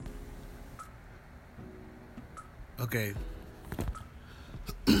Okay.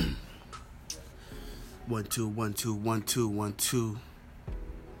 1 2 1 2 1 2 1 2.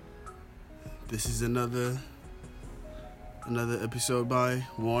 This is another episode by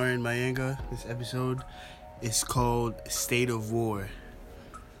Warren Mayanga. This episode is called State of War.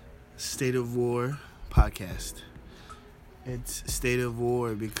 State of War podcast. It's State of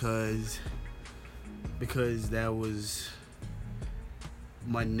War because that was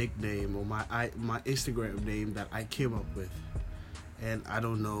my nickname or my Instagram name that I came up with, and I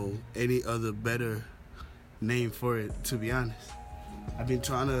don't know any other better name for it, to be honest. I've been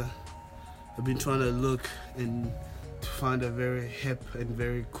trying to look and to find a very hip and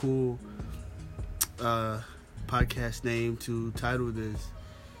very cool podcast name to title this,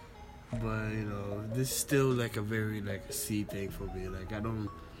 but this is still like a very a C thing for me. Like, I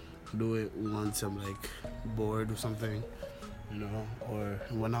don't do it once I'm bored or something, or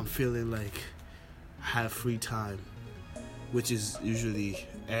when I'm feeling like I have free time, which is usually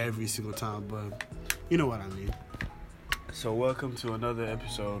every single time, but you know what I mean. So welcome to another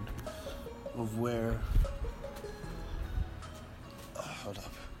episode of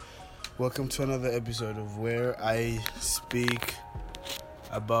Welcome to another episode of where I speak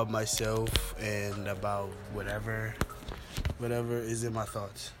about myself and about whatever is in my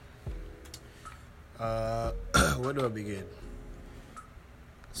thoughts. Where do I begin?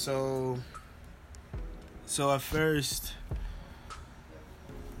 So at first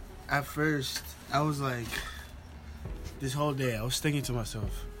I was like, this whole day I was thinking to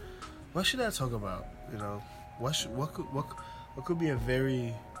myself, what should I talk about? What could be a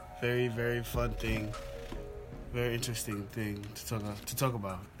very, very, very fun thing, very interesting thing to talk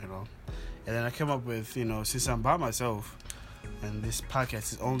about, And then I came up with, since I'm by myself and this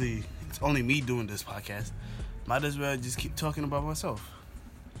podcast it's only me doing this podcast, might as well just keep talking about myself.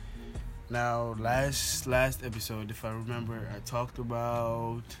 Now, last episode, if I remember, I talked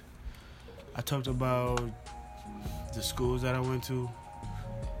about the schools that I went to.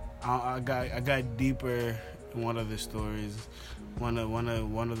 I got deeper in one of the stories, one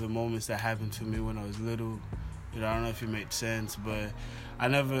of the moments that happened to me when I was little. I don't know if it made sense, but I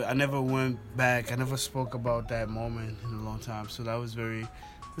never went back. I never spoke about that moment in a long time. So that was very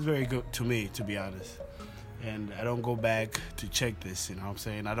good to me, to be honest. And I don't go back to check this, you know what I'm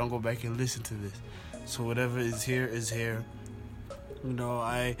saying? I don't go back and listen to this. So whatever is here is here.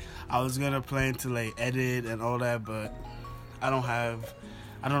 I was gonna plan to edit and all that, but I don't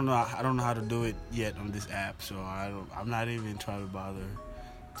know how to do it yet on this app, so I'm not even trying to bother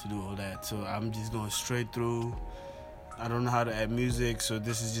to do all that. So I'm just going straight through. I don't know how to add music, so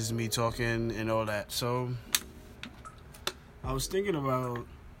this is just me talking and all that. So I was thinking about,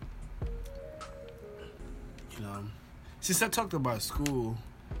 since I talked about school,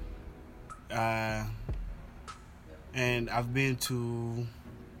 and I've been to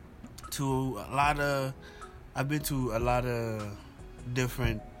a lot of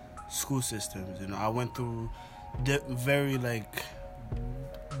different school systems. I went through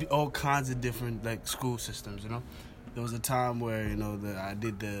all kinds of different school systems. There was a time where I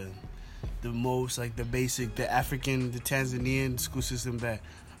did the most the basic, the Tanzanian school system that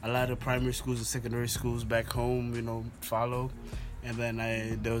a lot of primary schools and secondary schools back home follow. And then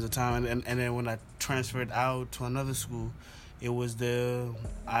there was a time, and then when I transferred out to another school, it was the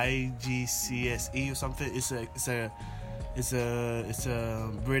IGCSE or something. It's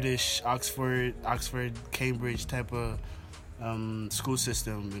a British Oxford, Cambridge type of school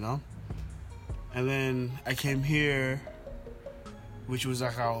system, And then I came here, which was a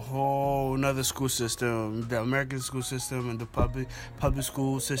whole another school system, the American school system and the public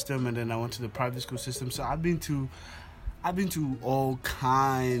school system, and then I went to the private school system. So I've been to all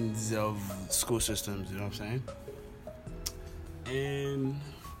kinds of school systems, you know what I'm saying? And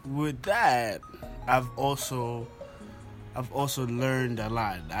with that, I've also learned a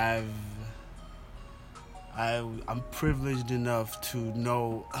lot. I'm privileged enough to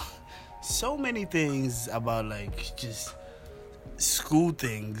know so many things about just school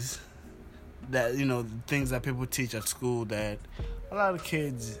things that things that people teach at school that a lot of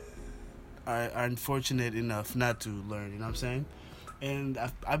kids are unfortunate enough not to learn, you know what I'm saying? And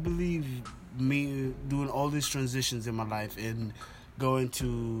I believe me doing all these transitions in my life and going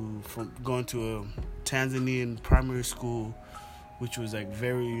to a Tanzanian primary school, which was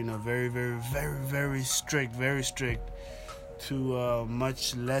very, very, very, very, very strict, to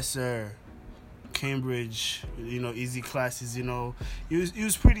much lesser Cambridge, easy classes, it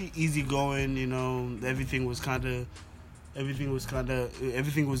was pretty easy going, everything was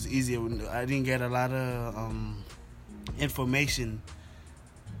easy. I didn't get a lot of information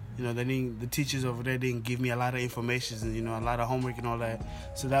the teachers over there didn't give me a lot of information and a lot of homework and all that.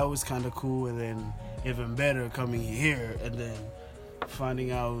 So that was kind of cool. And then even better coming here and then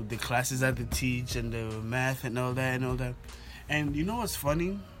finding out the classes I had to teach and the math and all that. And you know what's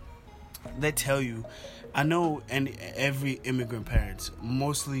funny? They tell you, I know, and every immigrant parents,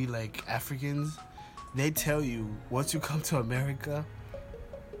 mostly like Africans, they tell you once you come to America,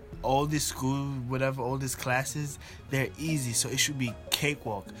 all this school, whatever, all these classes, they're easy, so it should be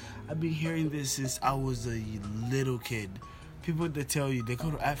cakewalk. I've been hearing this since I was a little kid. People that tell you they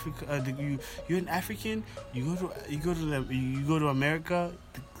go to Africa, you're an African, you go to America,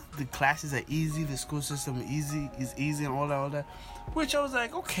 the classes are easy, the school system is easy and all that, which I was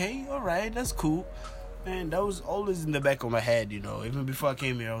like, okay, all right, that's cool. And that was always in the back of my head, even before I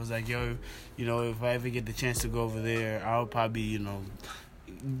came here. I was like, yo, if I ever get the chance to go over there, I'll probably,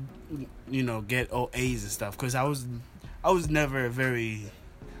 get all A's and stuff, because I was never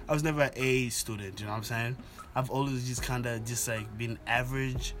an A student. You know what I'm saying? I've always just kind of just like been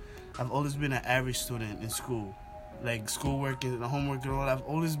average. I've always been an average student in school, like schoolwork and homework and all. I've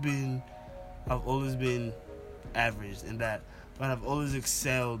always been average in that, but I've always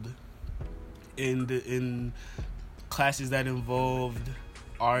excelled in classes that involved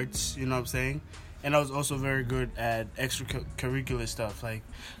arts. You know what I'm saying? And I was also very good at extracurricular stuff, like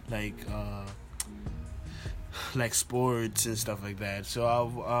sports and stuff like that. So I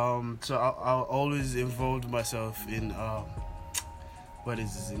always involved myself in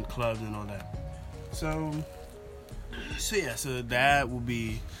in clubs and all that. So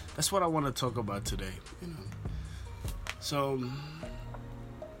that's what I want to talk about today. So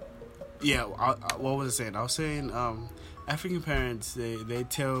yeah, what was I saying? I was saying African parents, they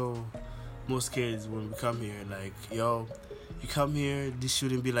tell most kids when we come here, like, yo, you come here, this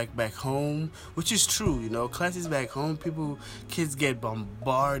shouldn't be like back home, which is true. Classes back home, kids get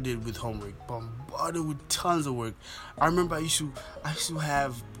bombarded with homework, bombarded with tons of work. I remember I used to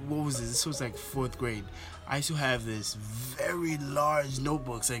have, what was this was like 4th grade. I used to have this very large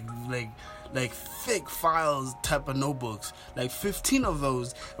notebooks, like thick files type of notebooks, like 15 of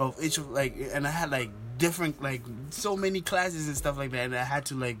those of each, and I had like different, like so many classes and stuff like that, and I had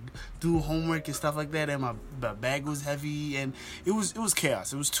to like do homework and stuff like that, and my bag was heavy, and it was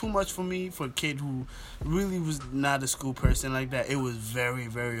chaos. It was too much for me, for a kid who really was not a school person like that. It was very,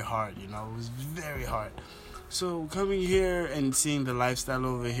 very hard. It was very hard. So coming here and seeing the lifestyle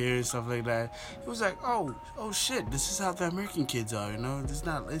over here and stuff like that, it was like, oh shit, this is how the American kids are. It's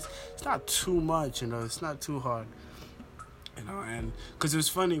not too much. It's not too hard. And because it was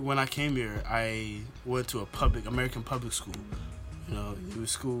funny, when I came here, I went to a American public school. It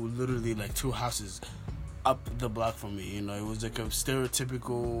was school literally like 2 houses up the block from me. It was like a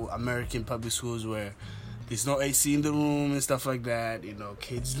stereotypical American public schools where there's no AC in the room and stuff like that.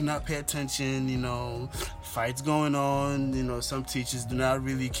 Kids do not pay attention. Fights going on. Some teachers do not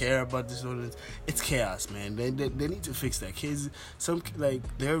really care about the students. It's chaos, man. They need to fix that. Kids,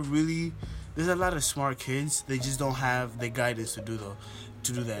 there's a lot of smart kids. They just don't have the guidance to do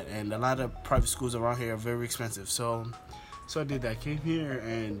that. And a lot of private schools around here are very expensive. So I did that. Came here,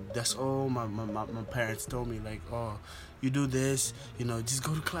 and that's all my parents told me. Like, oh, you do this, just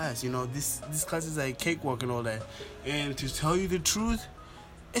go to class. This class is like cakewalk and all that. And to tell you the truth,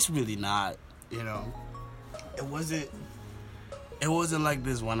 it's really not. It wasn't like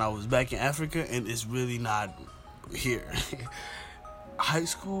this when I was back in Africa, and it's really not here. High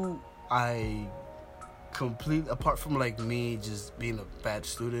school, apart from like me just being a bad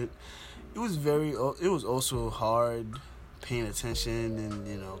student, it was also hard paying attention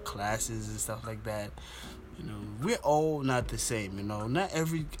and classes and stuff like that. We're all not the same. Not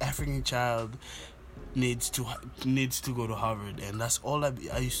every African child needs to go to Harvard, and that's all I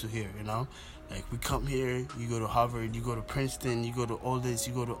used to hear. Like, we come here, you go to Harvard, you go to Princeton, you go to all this,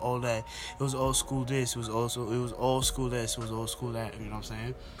 you go to all that. It was all school this, it was all school this, it was all school that. You know what I'm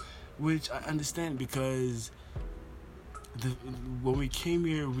saying? Which I understand, because when we came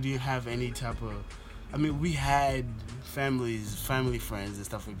here, we didn't have any type of. We had family friends and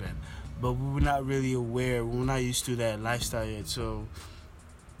stuff like that, but we were not really aware. We were not used to that lifestyle yet. So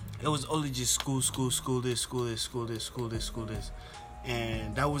it was only just school this,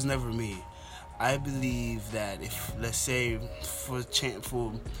 and that was never me. I believe that if, let's say, for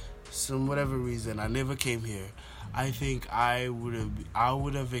some whatever reason, I never came here, I think I would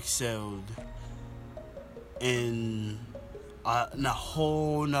have excelled in a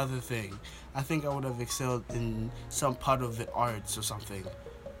whole nother thing. I think I would have excelled in some part of the arts or something.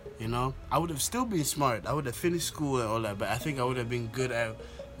 I would have still been smart. I would have finished school and all that, but I think I would have been good at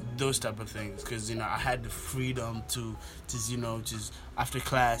those type of things, because I had the freedom to just after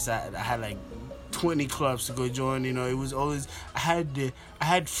class I had like 20 clubs to go join. It was always I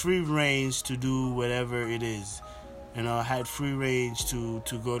had free range to do whatever it is. I had free range to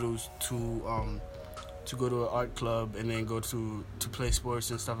go to go to an art club and then go to play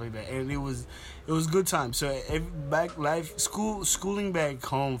sports and stuff like that, and it was good time. So schooling back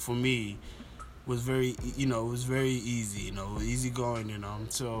home for me was very easy, easy going,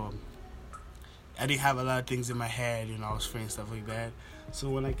 so I didn't have a lot of things in my head, I was free and stuff like that. So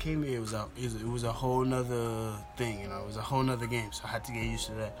when I came here, it was a whole nother thing, it was a whole nother game, so I had to get used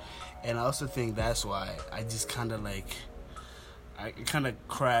to that. And I also think that's why I just kind of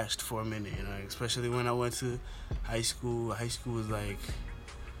crashed for a minute, especially when I went to high school. High school was like,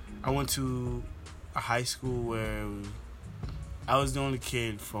 I went to a high school where I was the only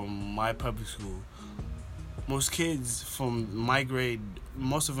kid from my public school. Most kids from my grade,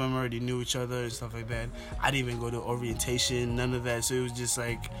 most of them already knew each other and stuff like that. I didn't even go to orientation, none of that. So it was just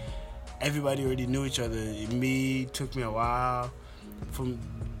like everybody already knew each other. Took me a while.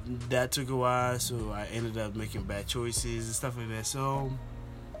 That took a while, so I ended up making bad choices and stuff like that. So,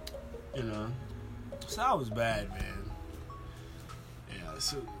 so I was bad, man. Yeah,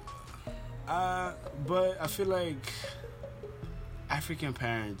 so, but I feel like African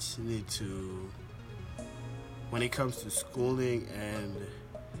parents need to, when it comes to schooling and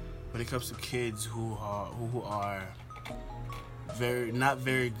when it comes to kids who are not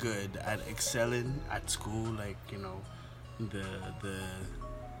very good at excelling at school, like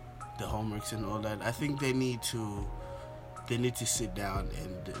the homeworks and all that, I think they need to sit down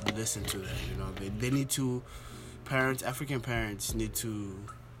and listen to that. They need to, African parents need to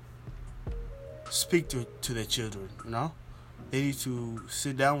speak to their children. They need to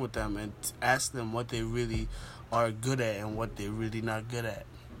sit down with them and ask them what they really are good at and what they're really not good at.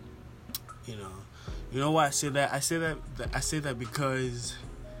 You know why I say that? I say that because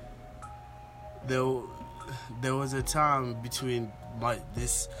there was a time between my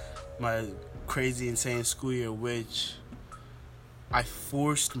crazy insane school year which I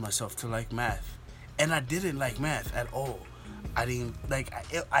forced myself to like math, and I didn't like math at all. I didn't like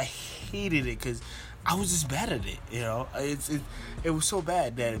I hated it because I was just bad at it. It was so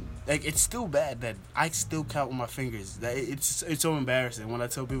bad that it's still bad that I still count with my fingers. It's so embarrassing when I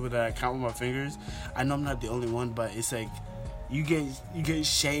tell people that I count with my fingers. I know I'm not the only one, but it's like you get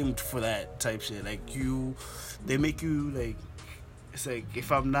shamed for that type shit. They make you like, it's like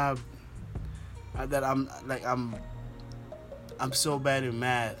if I'm not that I'm so bad in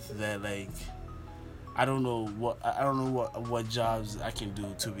math that like I don't know what jobs I can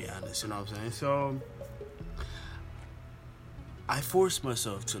do, to be honest. You know what I'm saying? So I forced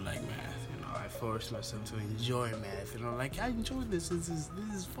myself to like math. I forced myself to enjoy math. I enjoy this. This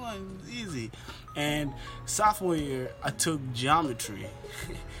is fun. It's easy. And sophomore year, I took geometry,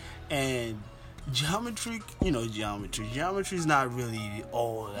 and geometry is not really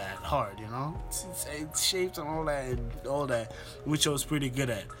all that hard. It's shapes and all that, which I was pretty good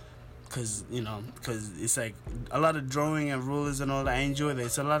at. Cause it's like a lot of drawing and rulers and all that. I enjoy that.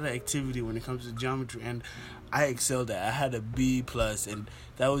 It's a lot of activity when it comes to geometry, and I excelled at. I had a B+, and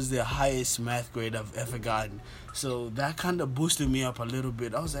that was the highest math grade I've ever gotten. So that kind of boosted me up a little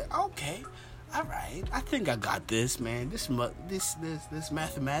bit. I was like, okay, all right, I think I got this, man. This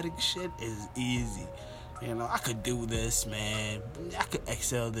mathematics shit is easy. I could do this, man. I could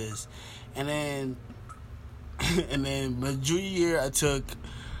excel this, and then my junior year I took.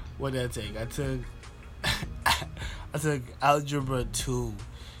 What did I take? I took Algebra 2,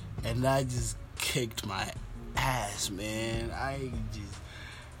 and I just kicked my ass, man.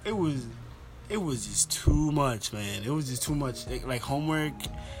 It was just too much, man. It was just too much. Like homework.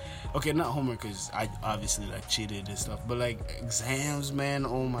 Okay, not homework because I obviously cheated and stuff, but exams, man.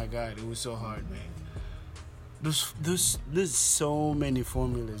 Oh my God, it was so hard, man. There's so many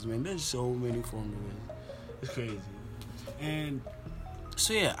formulas, man. There's so many formulas. It's crazy, and.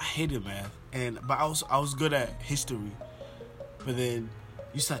 So yeah, I hated math, but I was good at history. But then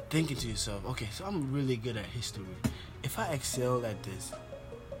you start thinking to yourself, okay, so I'm really good at history. If I excel at this,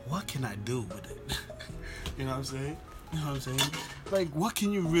 what can I do with it? You know what I'm saying? Like, what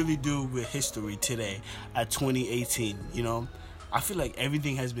can you really do with history today at 2018? I feel like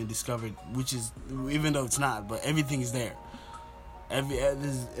everything has been discovered, which is, even though it's not, but everything is there.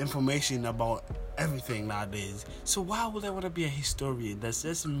 There's information about everything nowadays. So why would I want to be a historian? That's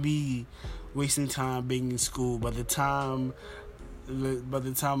just me wasting time being in school. By the time by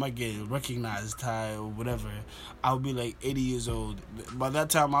the time I get recognized or whatever, I'll be like 80 years old. By that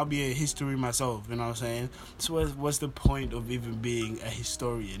time, I'll be a history myself. You know what I'm saying? So what's the point of even being a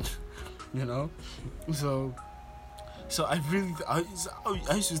historian? You know? So I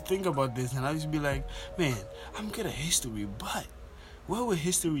used to think about this, and I used to be like, man, I'm good at history, but where would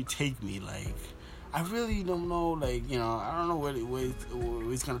history take me? Like, I really don't know. Like, you know, I don't know where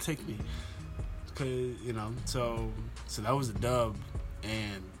it's gonna take me. Cause, you know, so that was a dub,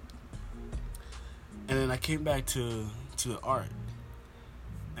 and then I came back to art,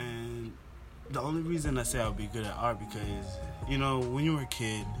 and the only reason I say I'll be good at art because, you know, when you were a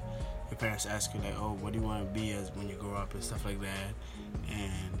kid, your parents ask you like, oh, what do you want to be as when you grow up and stuff like that,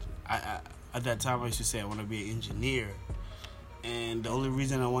 and I at that time I used to say I want to be an engineer. And the only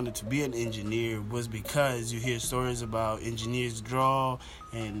reason I wanted to be an engineer was because you hear stories about engineers draw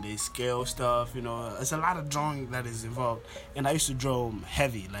and they scale stuff, you know. It's a lot of drawing that is involved. And I used to draw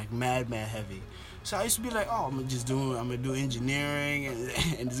heavy, like mad heavy. So I used to be like, oh, I'm gonna do engineering and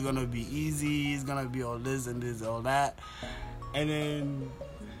it's gonna be easy, it's gonna be all this and this, all that. And then,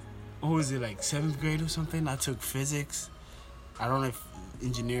 what was it, like 7th grade or something? I took physics. I don't know if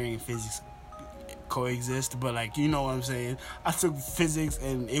engineering and physics coexist, but like, you know what I'm saying. I took physics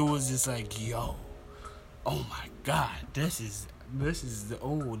and it was just like, yo, oh my god, this is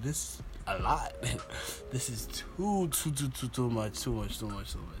a lot. This is too much,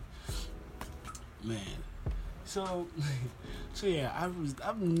 man. So yeah,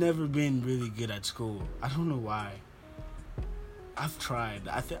 I've never been really good at school. I don't know why. I've tried.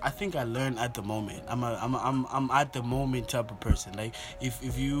 I think I learn at the moment. I'm at the moment type of person. Like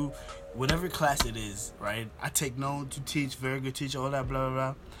if you, whatever class it is, right? I take notes to teach, very good teacher, all that blah blah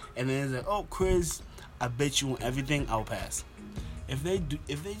blah, and then it's like, oh, quiz. I bet you on everything I'll pass. If they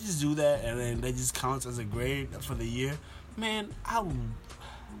just do that and then they just count as a grade for the year, man, I'll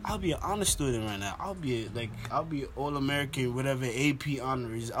be an honor student right now. I'll be all American, whatever AP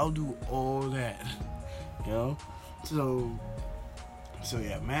honors. I'll do all that, you know. So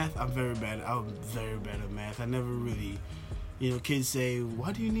yeah, math, I'm very bad at math. I never really, you know, kids say,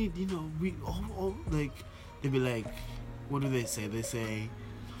 why do you need, you know, we all like, they be like, what do they say? They say,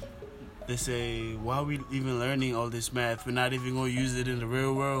 why are we even learning all this math? We're not even going to use it in the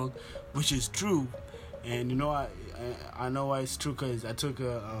real world, which is true. And you know, I know why it's true, because I took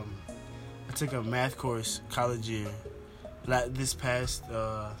a math course college year, like this past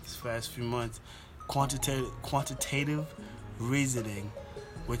few months, quantitative reasoning,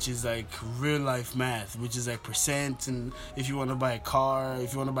 which is like real life math, which is like percent, and if you want to buy a car,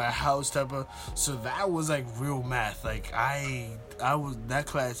 if you want to buy a house type of. So that was like real math. Like I was that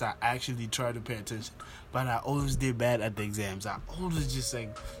class. I actually tried to pay attention, but I always did bad at the exams. I always just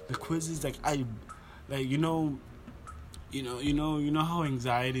like the quizzes. Like you know how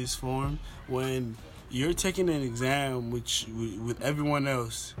anxiety is formed when you're taking an exam with everyone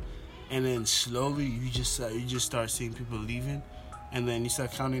else. And then slowly you just start seeing people leaving, and then you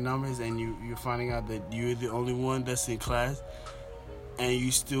start counting numbers, and you're finding out that you're the only one that's in class, and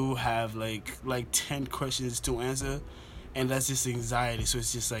you still have like 10 questions to answer, and that's just anxiety. So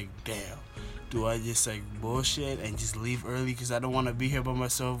it's just like, damn, do I just like bullshit and just leave early because I don't want to be here by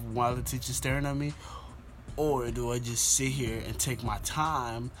myself while the teacher's staring at me, or do I just sit here and take my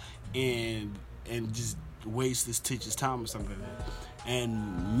time and just waste this teacher's time or something like that?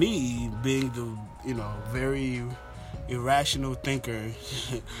 And me being the, you know, very irrational thinker,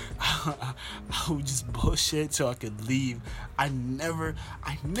 I would just bullshit so I could leave. I never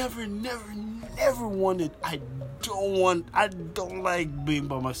wanted. I don't like being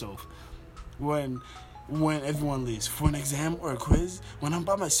by myself. When everyone leaves for an exam or a quiz, when I'm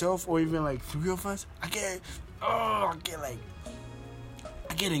by myself or even like 3 of us, I get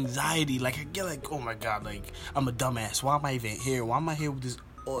anxiety. Like I get like, oh my god, like I'm a dumbass. Why am I even here? Why am I here with these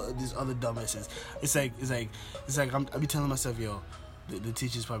other dumbasses? It's like I be telling myself, yo, the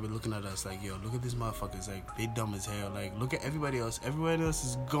teacher's probably looking at us like, yo, look at these motherfuckers, like they dumb as hell. Like look at everybody else. Everybody else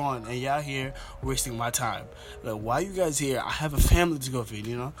is gone, and y'all here wasting my time. Like why you guys here? I have a family to go feed,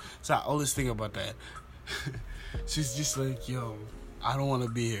 you know. So I always think about that. She's just like, yo, I don't want to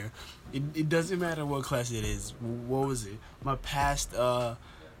be here. It doesn't matter what class it is. What was it? My past, I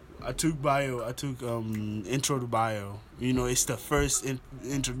took bio. I took intro to bio. You know, it's the first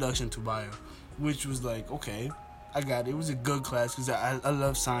introduction to bio, which was like, okay, I got it. It was a good class because I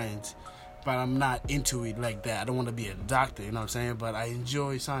love science, but I'm not into it like that. I don't want to be a doctor, you know what I'm saying? But I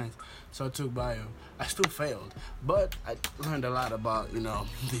enjoy science, so I took bio. I still failed, but I learned a lot about, you know,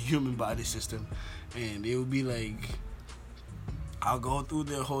 the human body system, and it would be like, I'll go through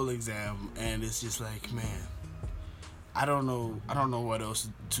the whole exam, and it's just like, man, I don't know what else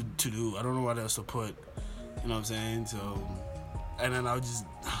to do. I don't know what else to put. You know what I'm saying? So, and then I'll just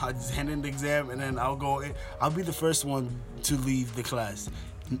hand in the exam, and then I'll go in. I'll be the first one to leave the class,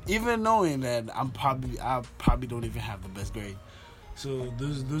 even knowing that I probably don't even have the best grade. So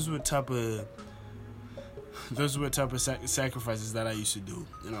those were type of sacrifices that I used to do.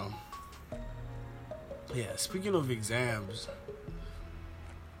 You know. Yeah. Speaking of exams,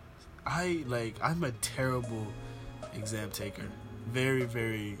 I'm a terrible exam taker. Very,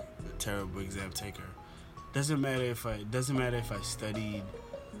 very terrible exam taker. Doesn't matter if I studied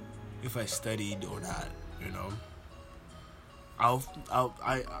or not, you know. I'll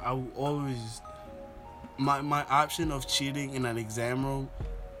always my option of cheating in an exam room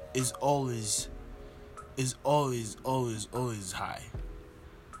is always high.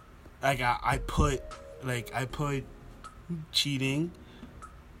 I put cheating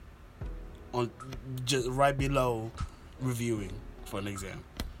on just right below reviewing for an exam,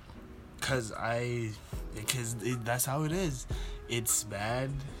 because that's how it is. It's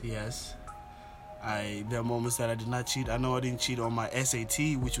bad, yes. There are moments that I did not cheat. I know I didn't cheat on my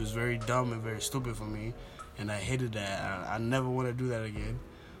SAT, which was very dumb and very stupid for me, and I hated that. I never want to do that again.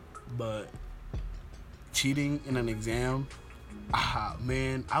 But cheating in an exam,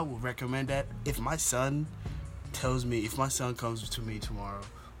 man, I would recommend that. If my son comes to me tomorrow,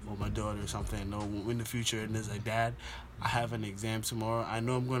 or my daughter or something, or in the future, and is like, Dad, I have an exam tomorrow. I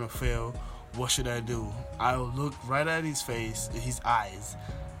know I'm gonna fail. What should I do? I'll look right at his face, his eyes,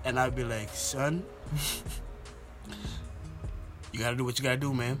 and I'll be like, son, you gotta do what you gotta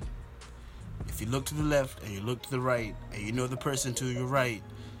do, man. If you look to the left and you look to the right, and you know the person to your right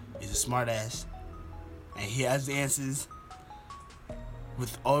is a smart ass, and he has the answers,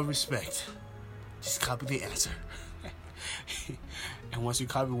 with all respect, just copy the answer. And once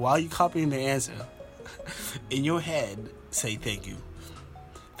while you're copying the answer, in your head, say thank you.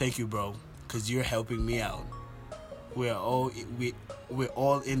 Thank you, bro, because you're helping me out. We're all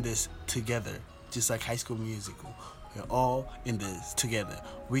in this together, just like High School Musical. We're all in this together.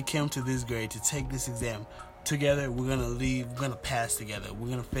 We came to this grade to take this exam together. We're gonna leave. We're gonna pass together. We're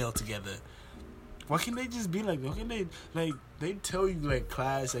gonna fail together. Why can't they just be like that? Why can't they tell you, like,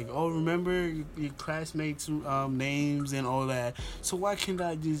 class, like, oh, remember your classmates' names and all that? So why can't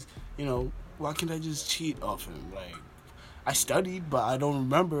I just cheat off him? Like, I studied, but I don't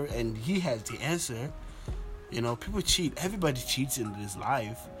remember, and he has the answer. You know, people cheat. Everybody cheats in this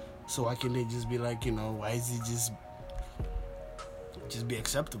life. So why can't they just be like, you know, why is it just be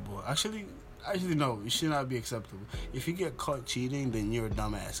acceptable? Actually, no, it should not be acceptable. If you get caught cheating, then you're a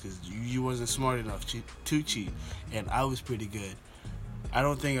dumbass, because you wasn't smart enough to cheat, and I was pretty good. I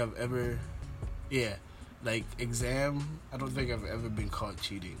don't think I've ever, exam, I don't think I've ever been caught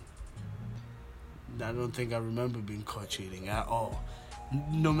cheating. I don't think I remember being caught cheating at all.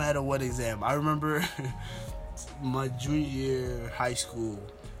 No matter what exam. I remember my junior year high school,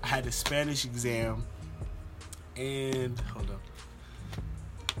 I had a Spanish exam, and, hold up.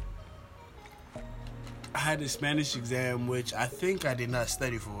 I had a Spanish exam, which I think I did not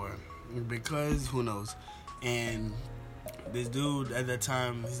study for, because who knows. And this dude at that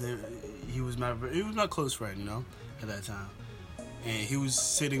time, he was my close friend, you know, at that time. And he was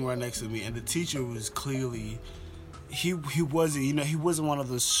sitting right next to me, and the teacher was clearly, he wasn't one of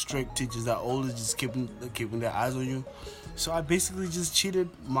those strict teachers that always just keeping their eyes on you. So I basically just cheated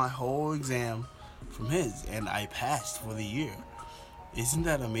my whole exam from his, and I passed for the year. Isn't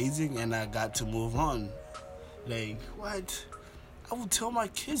that amazing? And I got to move on. Like, what? I would tell my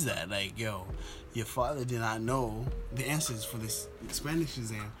kids that. Like, yo, your father did not know the answers for this Spanish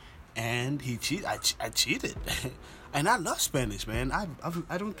exam, and he cheated. I cheated. And I love Spanish, man. I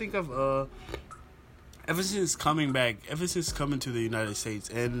don't think I've ever since coming to the United States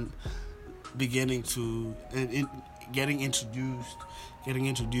and getting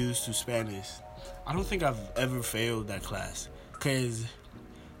introduced to Spanish, I don't think I've ever failed that class, because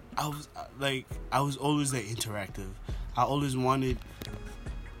I was always that interactive. I always wanted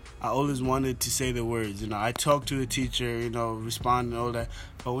to say the words, you know. I talked to the teacher, you know, respond and all that.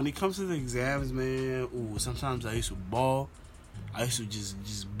 But when it comes to the exams, man, sometimes I used to bawl. I used to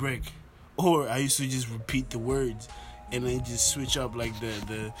just break, or I used to just repeat the words and then just switch up, like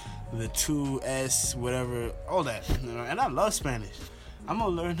the 2S whatever, all that, you know. And I love Spanish. I'm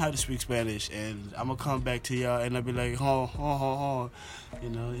gonna learn how to speak Spanish, and I'm gonna come back to y'all, and I'll be like, you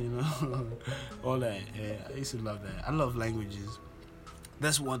know, all that. Yeah, I used to love that. I love languages.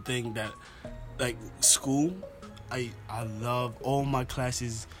 That's one thing that, like, school, I love all my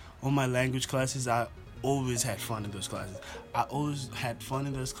classes, all my language classes. always had fun in those classes. I always had fun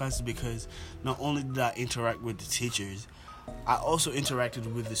in those classes because not only did I interact with the teachers, I also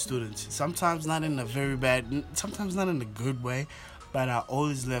interacted with the students. Sometimes not in a very bad, sometimes not in a good way, but I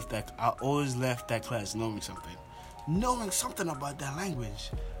always left that class knowing something about that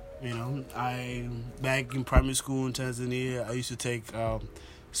language. You know, I back in primary school in Tanzania, I used to take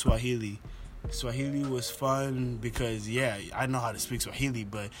Swahili. Swahili was fun because I know how to speak Swahili,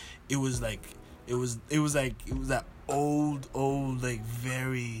 but it was that old like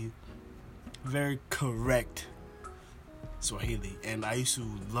very very correct Swahili, and I used to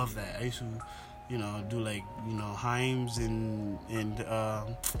love that. I used to, do like hymns and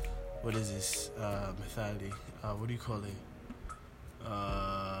what is this methali? What do you call it?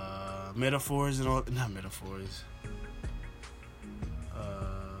 Metaphors and all, not metaphors.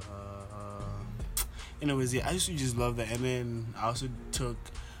 Anyways, I used to just love that. And then I also took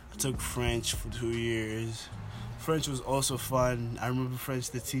French for 2 years. French was also fun. I remember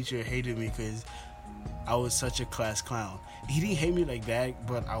French, the teacher hated me because I was such a class clown. He didn't hate me like that,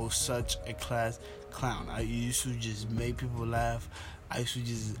 but I was such a class clown. I used to just make people laugh. I used to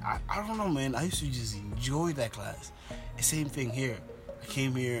just, I don't know, man. I used to just enjoy that class. The same thing here. I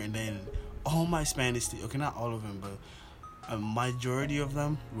came here and then all my Spanish, okay, not all of them, but a majority of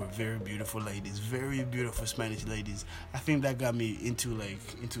them were very beautiful ladies, very beautiful Spanish ladies. I think that got me into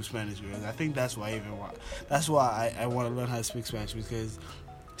Spanish girls. I think that's why I want to learn how to speak Spanish, because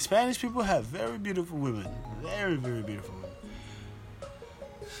Spanish people have very beautiful women, very very beautiful women.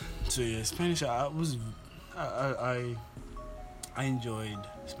 So yeah, Spanish. I enjoyed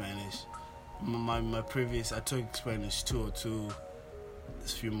Spanish. My previous, I took Spanish 202 a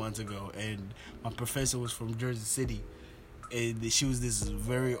few months ago, and my professor was from Jersey City. And she was this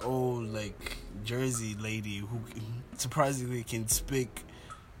very old, like, Jersey lady who surprisingly can speak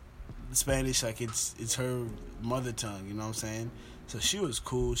Spanish like it's her mother tongue, you know what I'm saying? So she was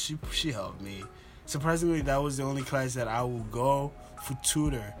cool. She helped me. Surprisingly, that was the only class that I would go for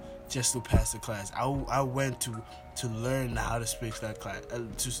tutor just to pass the class. I went to learn how to speak that class,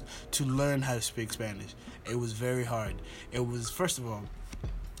 to learn how to speak Spanish. It was very hard. It was, first of all,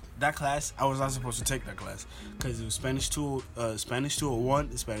 that class, I was not supposed to take that class because it was Spanish 201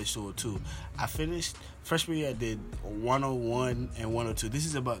 and Spanish 202. I finished freshman year. I did 101 and 102. This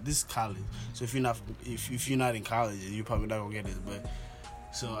is college. So if you're not in college, you're probably not gonna get this. But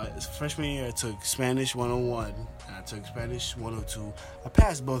so freshman year, I took Spanish 101 and I took Spanish 102. I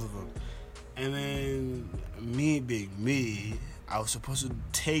passed both of them, and then me being me, I was supposed to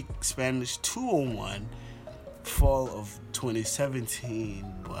take Spanish 201. Fall of 2017,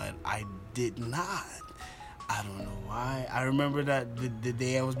 but I did not. I don't know why. I remember that the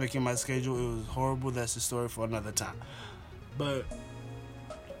day I was making my schedule, it was horrible. That's the story for another time. But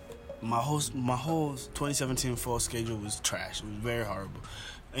my whole 2017 fall schedule was trash. It was very horrible.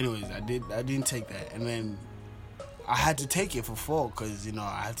 Anyways, I didn't take that, and then I had to take it for fall because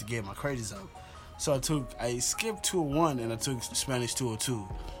I had to get my credits up. So I skipped 201 and I took Spanish 202,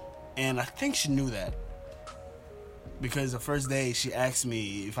 and I think she knew that. Because the first day she asked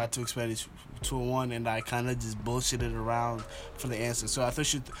me if I took Spanish 201, and I kind of just bullshitted around for the answer. So I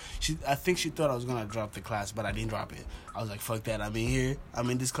think she thought I was gonna drop the class, but I didn't drop it. I was like, "Fuck that! I'm in here. I'm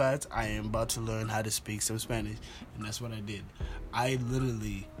in this class. I am about to learn how to speak some Spanish," and that's what I did. I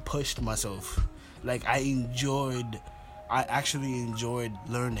literally pushed myself. Like I actually enjoyed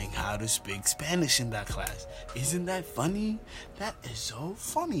learning how to speak Spanish in that class. Isn't that funny? That is so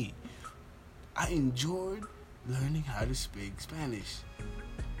funny. I enjoyed learning how to speak Spanish.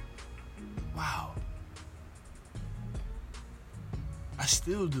 Wow. I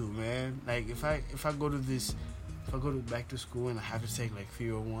still do, man. Like if I go to back to school and I have to take like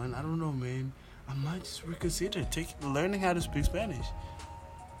 301, I don't know, man. I might just reconsider learning how to speak Spanish.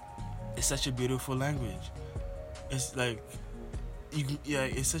 It's such a beautiful language. It's like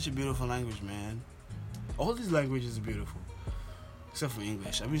it's such a beautiful language, man. All these languages are beautiful. Except for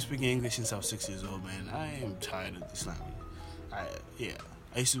English. I've been speaking English since I was 6 years old, man. I am tired of this language.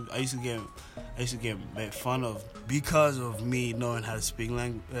 I used to get made fun of because of me knowing how to speak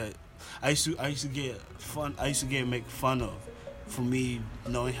language. I used to get made fun of for me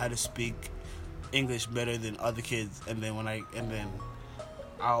knowing how to speak English better than other kids. And then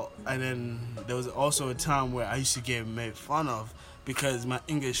there was also a time where I used to get made fun of because my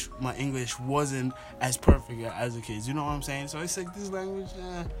English wasn't as perfect as the kids. You know what I'm saying? So it's like this language,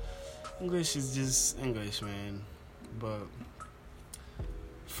 English is just English, man. But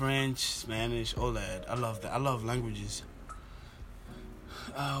French, Spanish, all that, I love that. I love languages.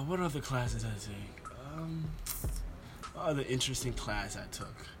 What other classes did I take? What other interesting class I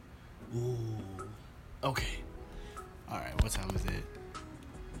took? Ooh. Okay. All right. What time is it?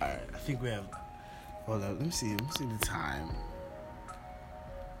 All right. I think we have. Hold up. Let me see. Let me see the time.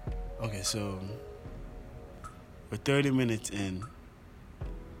 Okay, so we're 30 minutes in.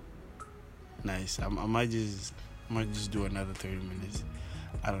 Nice. I might just do another 30 minutes.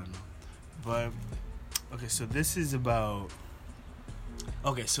 I don't know. But okay, so this is about.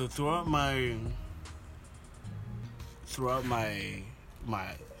 Okay, so throughout my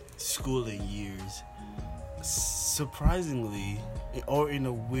schooling years, surprisingly, or in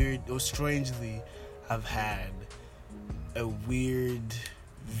a weird or strangely, I've had a weird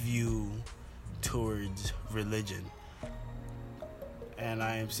view towards religion. And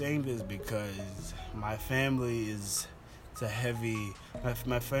I am saying this because my family is it's a heavy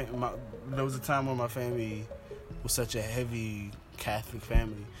there was a time when my family was such a heavy Catholic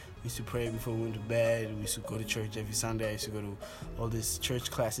family. We used to pray before we went to bed. We used to go to church every Sunday. I used to go to all these church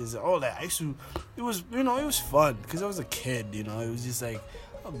classes and all that. It was fun because I was a kid. It was just like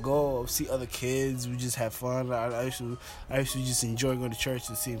I'll go see other kids. We just have fun. I used to just enjoy going to church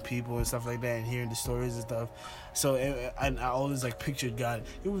and seeing people and stuff like that and hearing the stories and stuff. So and I always like pictured God.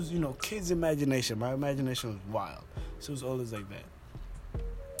 It was kids' imagination. My imagination was wild. So it was always like that.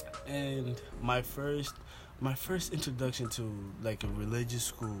 And my first introduction to like a religious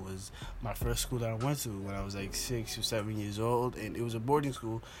school was my first school that I went to when I was like 6 or 7 years old, and it was a boarding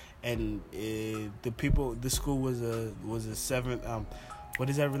school, and the school was a seventh what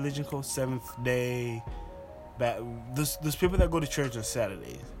is that religion called? Seventh Day. Those people that go to church on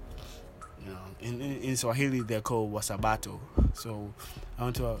Saturdays. In Swahili they're called Wasabato. So I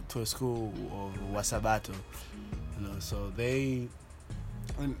went to a school of Wasabato. So that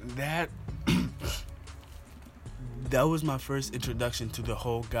that was my first introduction to the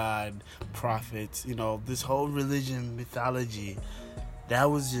whole God, prophets, this whole religion mythology.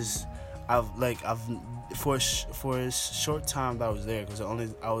 That was just for a short time that I was there, because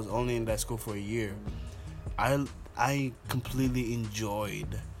I was only in that school for a year. I completely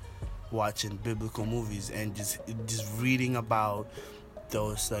enjoyed watching biblical movies and just reading about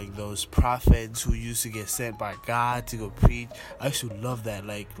those prophets who used to get sent by God to go preach. I used to love that.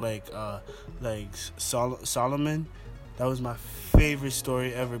 Solomon. That was my favorite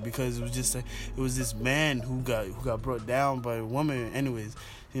story ever, because it was just it was this man who got brought down by a woman. Anyways,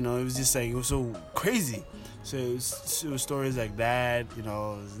 it was just it was so crazy. So it was stories like that.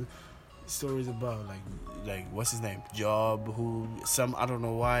 Stories about like what's his name, Job, who I don't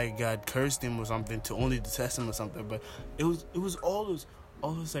know why God cursed him or something to only detest him or something, but it was all those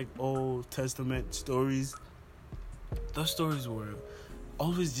like Old Testament stories. Those stories were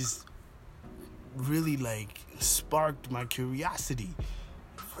always just really sparked my curiosity.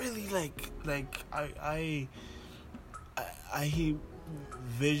 Really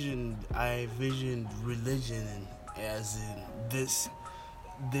I visioned religion as in this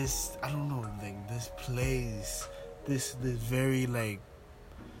I don't know, this place, this very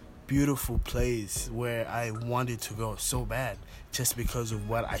beautiful place where I wanted to go so bad, just because of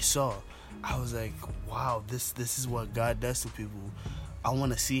what I saw. I was like, wow, this is what God does to people. I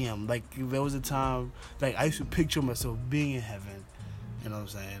want to see him. There was a time I used to picture myself being in heaven. You know what I'm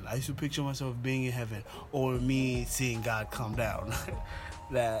saying? I used to picture myself being in heaven, or me seeing God come down.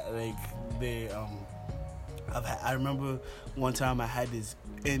 I remember one time I had this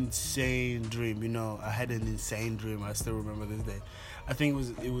insane dream. I had an insane dream. I still remember this day. I think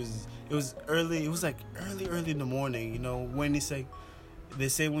it was early. It was early in the morning. When it's they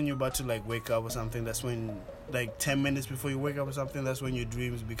say when you're about to wake up or something, that's when 10 minutes before you wake up or something, that's when your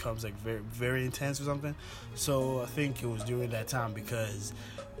dreams becomes very, very intense or something. So I think it was during that time, because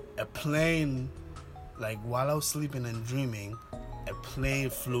a plane, while I was sleeping and dreaming, a plane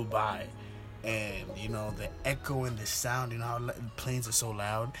flew by. And the echo and the sound, how planes are so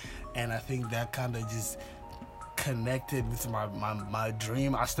loud, and I think that kind of just connected with my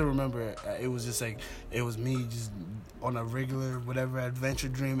dream. I still remember it was just it was me just on a regular whatever adventure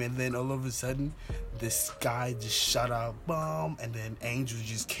dream, and then all of a sudden the sky just shut out, boom, and then angels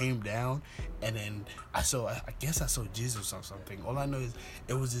just came down, and then I guess I saw Jesus or something. All I know is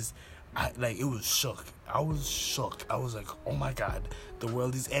it was just it was shook. I was shook. I was like, oh my God, the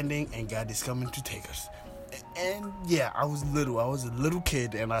world is ending and God is coming to take us. And yeah, I was little. I was a little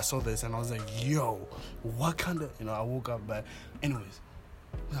kid, and I saw this, and I was like, yo, what kind of, I woke up. But anyways,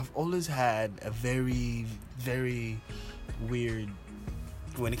 I've always had a very, very weird,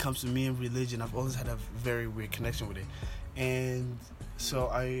 when it comes to me and religion, I've always had a very weird connection with it. And so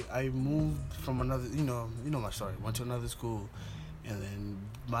I moved from another, my story, went to another school. And then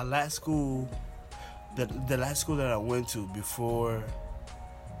my last school, the last school that I went to before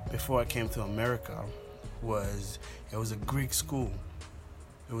I came to America, was it was a Greek school.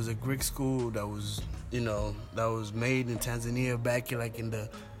 It was a Greek school that was, that was made in Tanzania back in the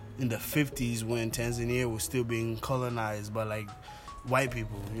 50s when Tanzania was still being colonized by like white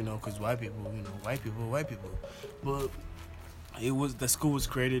people, because white people. But the school was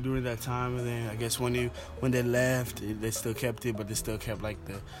created during that time, and then I guess when they left, they still kept it, but they still kept like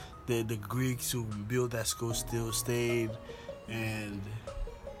the Greeks who built that school still stayed, and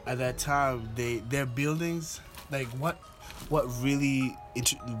at that time their buildings, like what really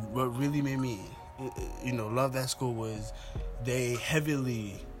made me love that school was they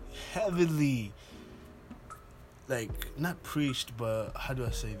heavily like not preached, but how do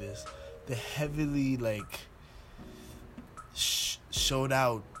I say this? They heavily like showed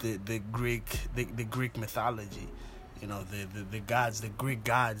out the Greek mythology, the gods, the Greek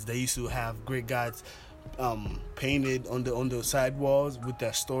gods. They used to have Greek gods painted on the side walls with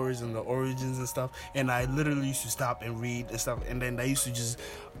their stories and the origins and stuff. And I literally used to stop and read and stuff. And then I used to just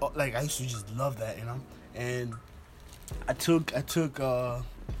love that, And I took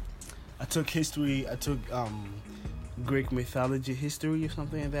history. I took Greek mythology history or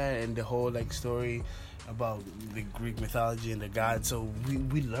something like that, and the whole like story about the Greek mythology and the gods. So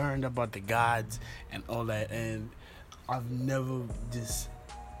we learned about the gods and all that, and I've never just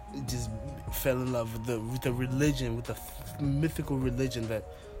fell in love with the religion, with the mythical religion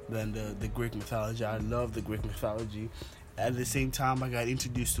than the Greek mythology. I love the Greek mythology. At the same time, I got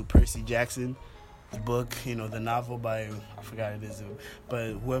introduced to Percy Jackson, the book, the novel by, I forgot it is,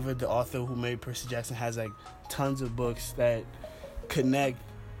 but whoever the author who made Percy Jackson has like tons of books that connect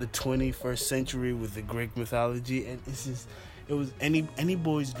the 21st century with the Greek mythology, and it was any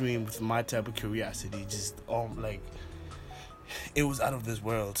boy's dream with my type of curiosity. Just it was out of this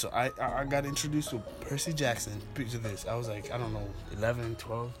world. So I got introduced to Percy Jackson. Picture this. I was like, I don't know, 11,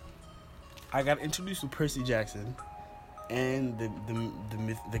 12. I got introduced to Percy Jackson and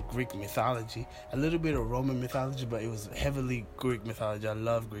the Greek mythology. A little bit of Roman mythology, but it was heavily Greek mythology. I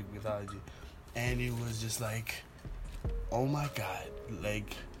love Greek mythology. And it was just like, oh my God,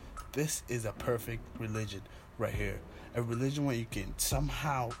 like, this is a perfect religion right here. A religion where you can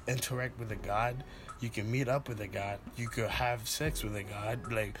somehow interact with a God. You can meet up with a God. You could have sex with a God.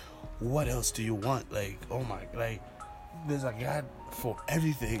 Like, what else do you want? Like, oh my, like, there's a God for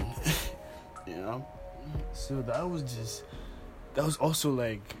everything, So that was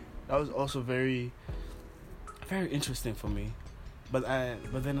also very, very interesting for me. But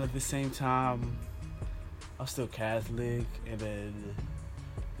then at the same time, I was still Catholic, and then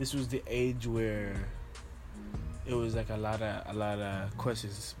this was the age where it was like a lot of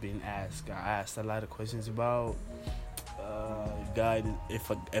questions being asked. I asked a lot of questions about God,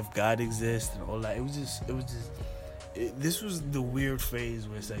 if God exists and all that. This was the weird phase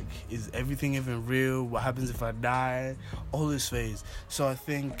where it's like, is everything even real? What happens if I die? All this phase. So I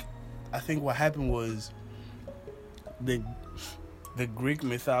think what happened was the Greek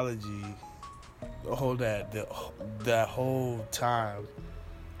mythology, that whole time,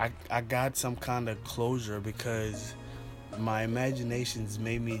 I got some kind of closure because my imaginations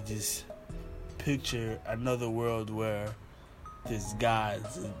made me just picture another world where there's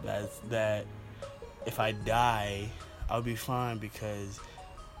gods that if I die, I'll be fine because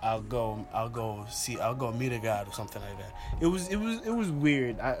I'll go meet a god or something like that. It was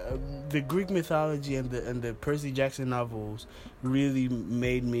weird. The Greek mythology and the Percy Jackson novels really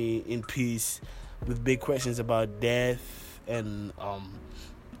made me in peace with big questions about death and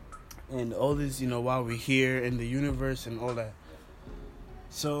all this, while we're here in the universe and all that.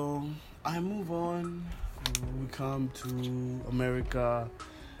 So I move on. We come to America,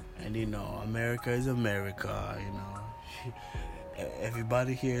 and America is America.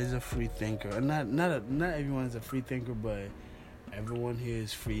 Everybody here is a free thinker, and not everyone is a free thinker, but everyone here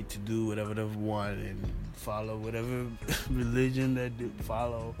is free to do whatever they want and follow whatever religion they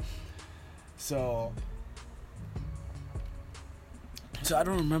follow. So I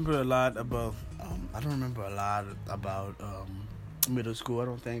don't remember a lot about middle school. I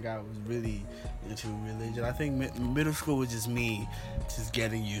don't think I was really into religion. I think middle school was just me just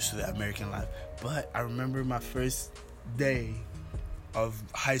getting used to the American life. But I remember my first day of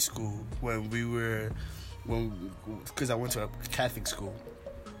high school because I went to a Catholic school,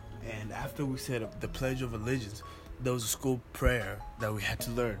 and after we said the Pledge of Allegiance, there was a school prayer that we had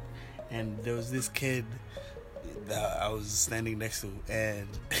to learn, and there was this kid that I was standing next to, and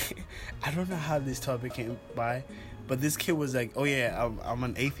I don't know how this topic came by, but this kid was like, "Oh yeah, I'm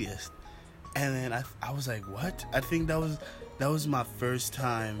an atheist," and then I was like, "What?" I think that was my first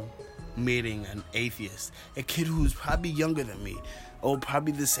time meeting an atheist, a kid who's probably younger than me, or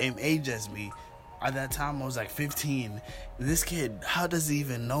probably the same age as me, at that time I was like 15. This kid, how does he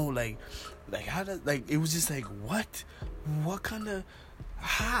even know? Like how does, like, it was just like, what kind of,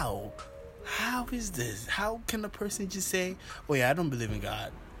 how is this? How can a person just say, oh yeah, I don't believe in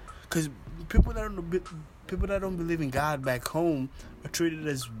God? Because people that don't believe in God back home are treated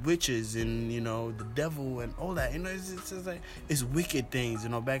as witches and, you know, the devil and all that. You know, it's just like, it's wicked things. You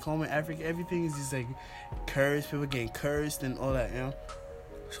know, back home in Africa, everything is just like cursed. People getting cursed and all that. You know,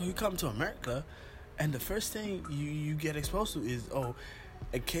 so you come to America, and the first thing you get exposed to is, oh,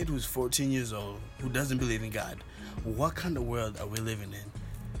 a kid who's 14 years old who doesn't believe in God. What kind of world are we living in?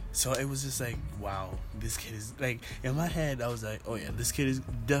 So it was just like, wow, this kid is, like, in my head, I was like, oh yeah, this kid is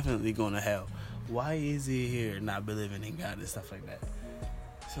definitely going to hell. Why is he here not believing in God and stuff like that?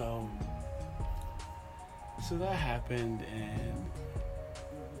 So that happened, and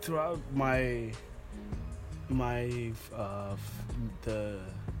throughout my the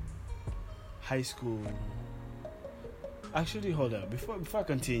high school. Actually, hold up. Before I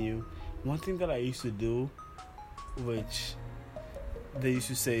continue, one thing that I used to do, which they used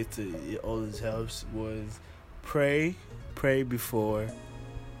to say to all these helps, was pray before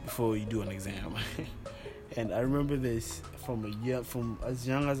you do an exam. And I remember this from as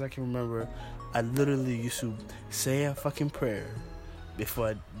young as I can remember. I literally used to say a fucking prayer before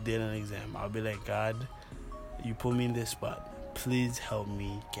I did an exam. I'll be like, God, you put me in this spot. Please help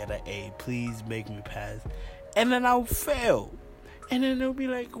me get an A. Please make me pass. And then I'll fail. And then they'll be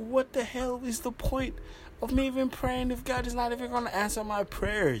like, what the hell is the point of me even praying if God is not even going to answer my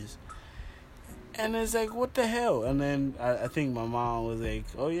prayers? And it's like, what the hell? And then I think my mom was like,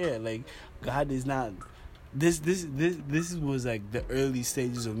 oh yeah, like, God is not... This was like the early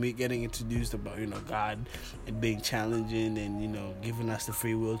stages of me getting introduced about, you know, God and being challenging and, you know, giving us the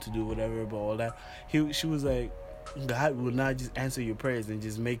free will to do whatever, but all that. She was like, God will not just answer your prayers and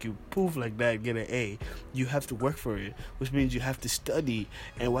just make you poof like that, get an A. You have to work for it, which means you have to study.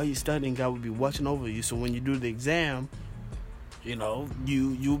 And while you're studying, God will be watching over you. So when you do the exam, you know,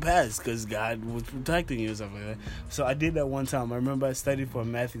 you pass because God was protecting you or something like that. So I did that one time. I remember I studied for a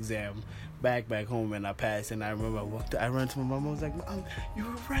math exam back home, and I passed. And I remember I ran to my mom. I was like, Mom, you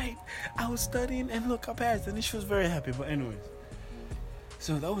were right. I was studying, and look, I passed. And she was very happy. But anyways,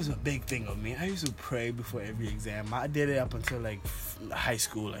 so that was a big thing of me. I used to pray before every exam. I did it up until like high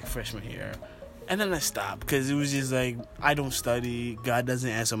school, like freshman year. And then I stopped because it was just like, I don't study. God doesn't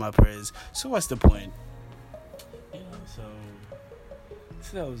answer my prayers. So what's the point? You know, so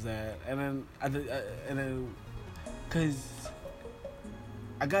that was that. And then, because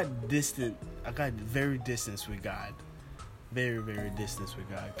I got distant. I got very distant with God. Very, very distant with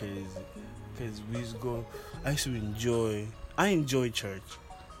God. Because we used to go, I enjoy church.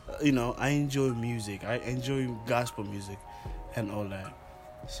 You know, I enjoy music. I enjoy gospel music and all that.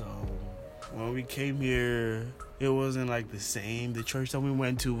 So when we came here, it wasn't like the same. The church that we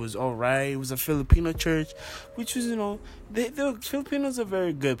went to was alright. It was a Filipino church, which was, you know, the Filipinos are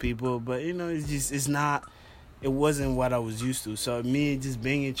very good people, but, you know, it wasn't what I was used to. So me just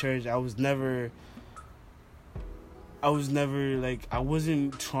being in church, I was never like, I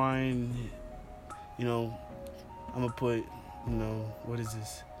wasn't trying, you know, I'm gonna put, you know, what is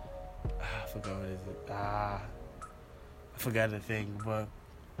this? I forgot what is it. I forgot the thing, but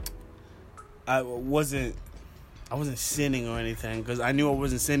I wasn't sinning or anything, because I knew I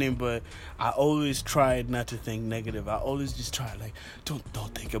wasn't sinning, but I always tried not to think negative. I always just tried, like, don't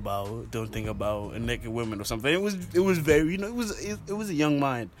think about a naked woman or something. It was very, you know, it was a young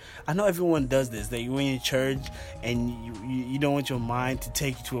mind. I know everyone does this. Like, when you're in church and you don't want your mind to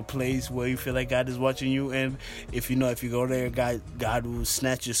take you to a place where you feel like God is watching you, and if you go there, God will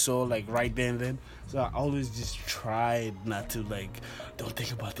snatch your soul, like, right then and then. So I always just tried not to, like, don't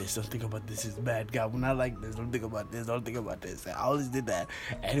think about this, it's bad. God will not like this, don't think about this. I always did that,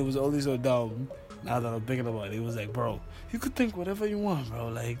 and it was always so dumb. Now that I'm thinking about it, it was like, bro, you could think whatever you want, bro.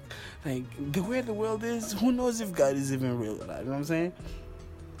 Like the way the world is, who knows if God is even real or not, you know what I'm saying?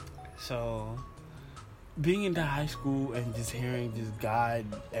 So being into high school and just hearing just God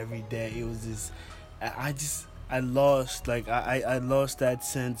every day, it was just, I lost that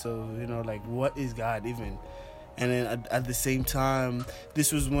sense of, you know, like, what is God even? And then at the same time,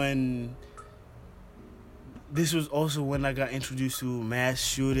 this was also when I got introduced to mass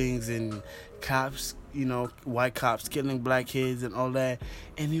shootings and cops, you know, white cops killing black kids and all that.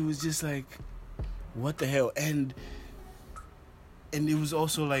 And it was just like, what the hell? And it was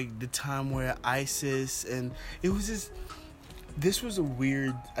also like the time where ISIS, and it was just, this was a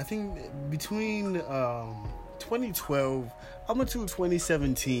weird, I think between 2012 up until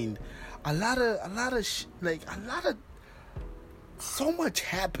 2017, a lot of so much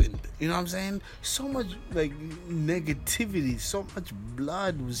happened. You know what I'm saying? So much like negativity, so much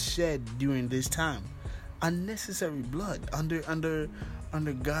blood was shed during this time. Unnecessary blood under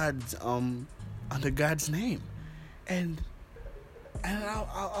God's name. And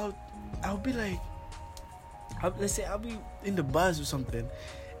I'll be like, let's say I'll be in the bus or something,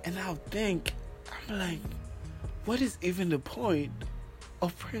 and I'm like, what is even the point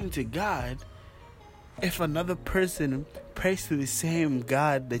of praying to God if another person prays to the same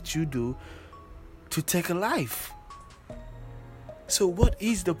God that you do to take a life? So what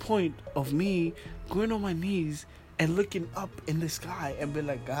is the point of me going on my knees and looking up in the sky and be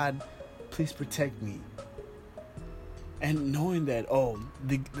like, God, please protect me? And knowing that,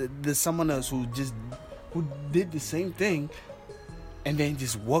 there's someone else who did the same thing and then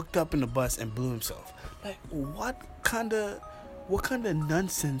just walked up in the bus and blew himself. Like, what kind of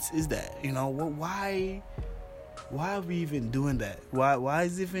nonsense is that? You know, why are we even doing that? Why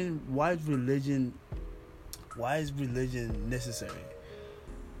is religion necessary?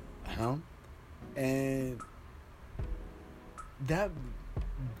 You know? And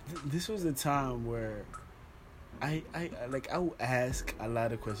this was a time where I will ask a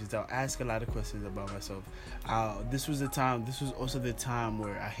lot of questions. I'll ask a lot of questions about myself. This was also the time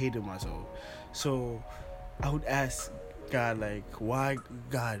where I hated myself. So I would ask God, like, why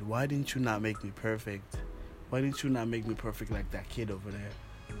didn't you not make me perfect? Why didn't you not make me perfect like that kid over there?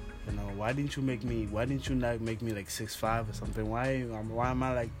 You know, why didn't you not make me like 6'5" or something? Why am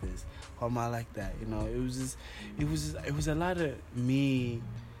I like this? Why am I like that? You know, it was a lot of me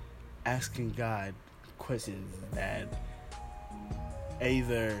asking God questions that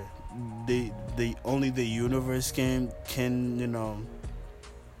either only the universe can you know,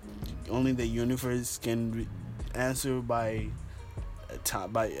 only the universe can answer by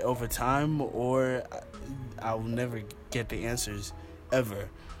over time, or I will never get the answers ever,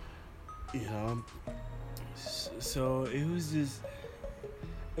 you know. So it was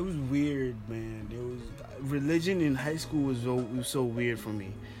weird, man. Religion in high school was so weird for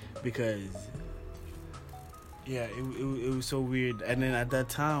me, because it was so weird. And then at that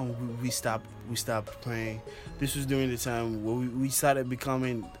time we stopped praying. This was during the time where we started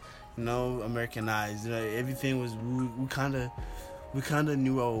becoming, you know, Americanized. You know, everything was, we kind of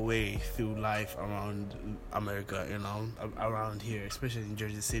knew our way through life around America, you know, around here, especially in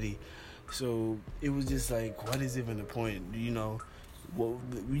Jersey City. So it was just like, what is even the point? You know, well,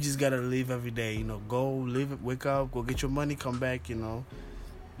 we just gotta live every day. You know, go live, wake up, go get your money, come back. You know,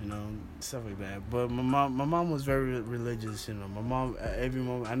 stuff like that. But my mom was very religious. You know, my mom, every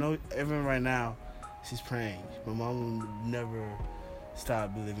moment, I know, even right now, she's praying. My mom will never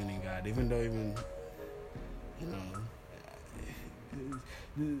stop believing in God, even though you know,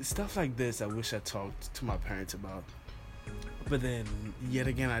 stuff like this I wish I talked to my parents about. But then, yet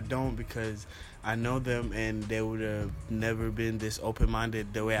again, I don't, because I know them, and they would have never been this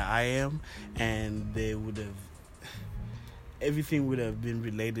open-minded the way I am, and they would have, everything would have been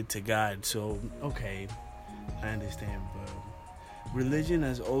related to God. So, okay, I understand. But religion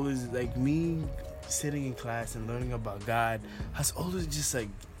has always, like, me sitting in class and learning about God has always just, like,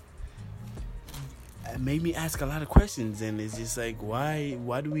 made me ask a lot of questions. And it's just like, why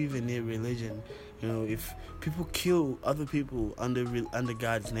do we even need religion? You know, if people kill other people under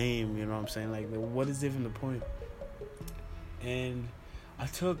God's name, you know what I'm saying? Like, what is even the point? And I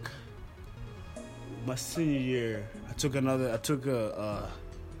took my senior year. I took a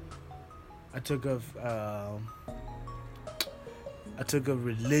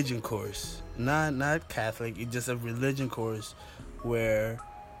religion course, not Catholic. It's just a religion course where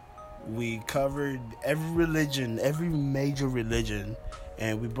we covered every major religion,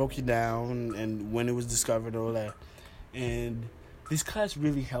 and we broke it down and when it was discovered, all that. And this class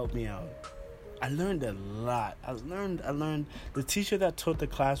really helped me out. I learned a lot. I learned. The teacher that taught the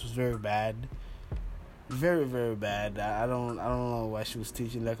class was very bad, very, very bad. I don't know why she was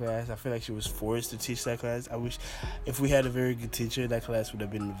teaching that class. I feel like she was forced to teach that class. I wish if we had a very good teacher, that class would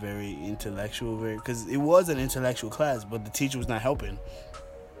have been very intellectual, because it was an intellectual class, but the teacher was not helping.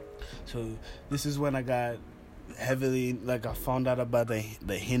 So this is when I got heavily, like, I found out about the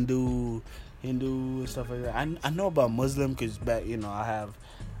Hindu and stuff like that. I know about Muslim, because back, you know,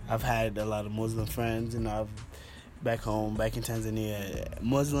 I've had a lot of Muslim friends, and back in Tanzania,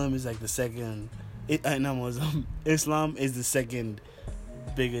 Muslim is like the second. Not Muslim. Islam is the second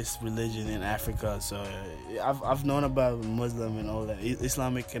biggest religion in Africa. So I've known about Muslim and all that,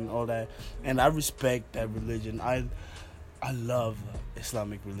 Islamic and all that, and I respect that religion. I love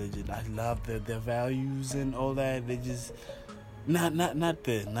Islamic religion. I love their values and all that. They just not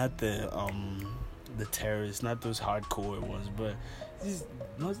the the terrorists, not those hardcore ones, but these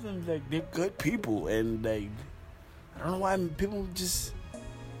Muslims, like, they're good people, and like, I don't know why people just.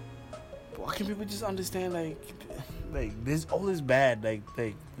 Why can people just understand, like there's always bad, like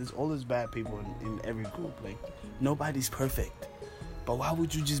there's always bad people in every group. Like, nobody's perfect. But why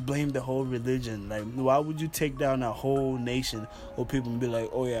would you just blame the whole religion? Like, why would you take down a whole nation of people and be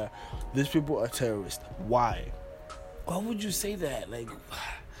like, oh yeah, these people are terrorists? Why? Why would you say that? Like,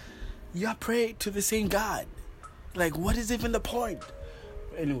 y'all pray to the same God. Like, what is even the point?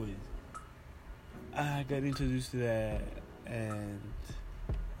 Anyways, I got introduced to that, and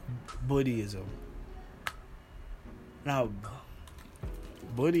Buddhism. Now,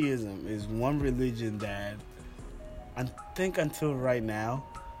 Buddhism is one religion that I think until right now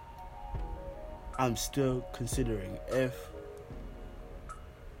I'm still considering if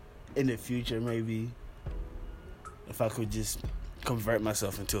in the future maybe if I could just convert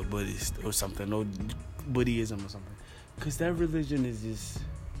myself into a Buddhist or something, or Buddhism or something, because that religion is just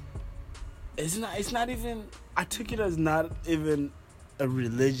it's not even, I took it as not even a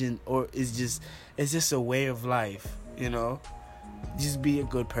religion, or it's just a way of life, you know. Just be a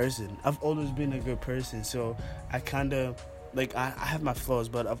good person. I've always been a good person, so I kind of like, I have my flaws,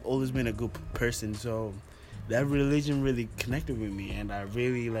 but I've always been a good person, so that religion really connected with me, and I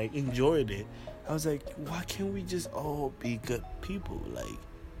really like enjoyed it. I was like, why can't we just all be good people? Like,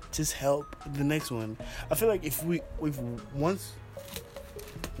 just help the next one. I feel like if once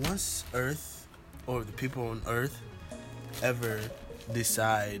Earth, or the people on Earth, ever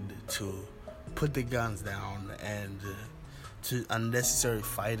decide to put the guns down and to unnecessary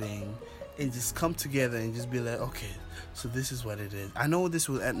fighting, and just come together and just be like, okay, so this is what it is. I know this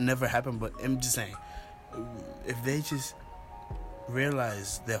will never happen, but I'm just saying, if they just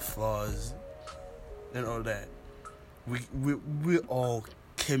realize their flaws and all that, we all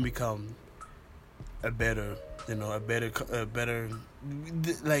can become a better,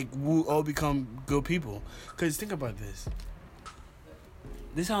 like, we'll all become good people. Because think about this.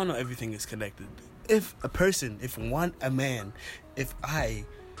 This is how I know everything is connected. If a man, if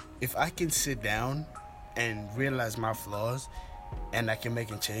I can sit down and realize my flaws, and I can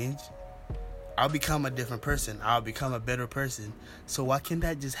make a change, I'll become a different person. I'll become a better person. So why can't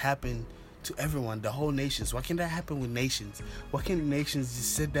that just happen to everyone, the whole nations? Why can't that happen with nations? Why can't nations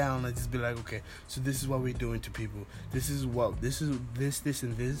just sit down and just be like, okay, so this is what we're doing to people. This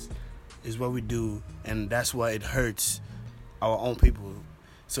and this is what we do, and that's why it hurts our own people.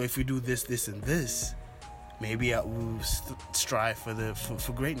 So if we do this, and this, maybe we'll strive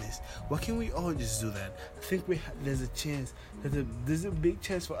for greatness. Why can't we all just do that? I think there's a chance. There's a big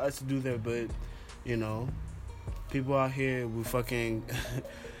chance for us to do that, but, people out here, we fucking...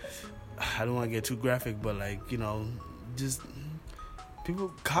 I don't want to get too graphic, but, like, just...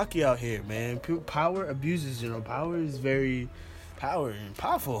 People cocky out here, man. Power abuses, Power is very...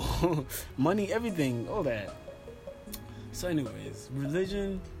 powerful. Money, everything, all that. So anyways,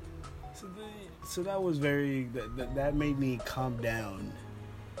 religion, so that was that made me calm down.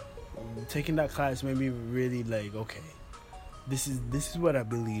 Taking that class made me really like, okay, this is what I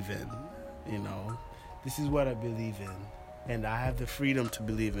believe in, this is what I believe in, and I have the freedom to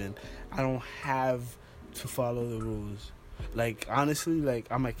believe in. I don't have to follow the rules. Like, honestly, like,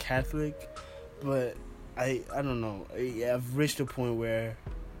 I'm a Catholic, but I don't know, I've reached a point where,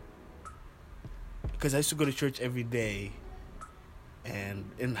 because I used to go to church every day, and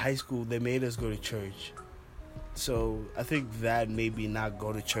in high school they made us go to church, so I think that maybe not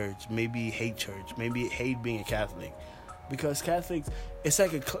go to church, maybe hate church, maybe hate being a Catholic, because Catholics, it's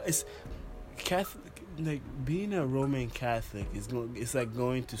Catholic, like, being a Roman Catholic it's like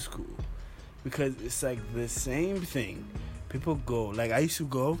going to school, because it's like the same thing. People go, like, I used to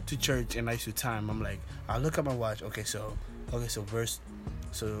go to church and I used to time. I'm like, I look at my watch.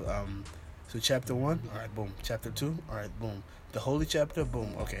 So chapter 1, all right, boom. Chapter 2, all right, boom. The holy chapter,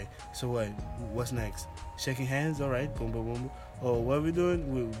 boom. Okay, so what's next? Shaking hands, all right, boom, boom, boom. Oh, what are we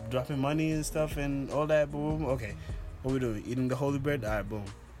doing? We're dropping money and stuff and all that, boom. Okay, what are we doing? Eating the holy bread, all right, boom.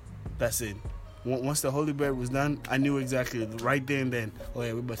 That's it. Once the holy bread was done, I knew exactly right there and then, oh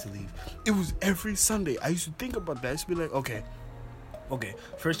yeah, we're about to leave. It was every Sunday. I used to think about that. I used to be like, okay,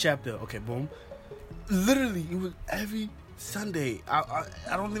 first chapter, okay, boom. Literally, it was every Sunday. I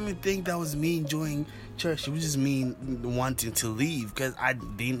don't even think that was me enjoying church. It was just me wanting to leave because I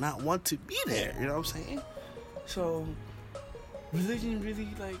did not want to be there. You know what I'm saying? So, religion really,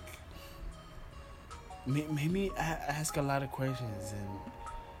 like, made me ask a lot of questions,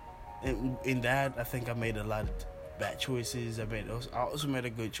 and in that, I think I made a lot of bad choices. I also made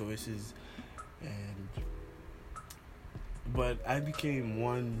a good choices, but I became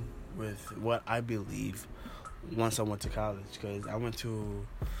one with what I believe once I went to college, because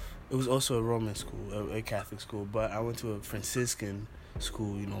it was also a Roman school, a Catholic school, but I went to a Franciscan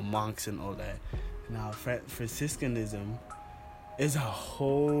school, monks and all that. Now, Franciscanism is a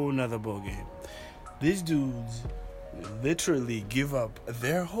whole nother ballgame. These dudes literally give up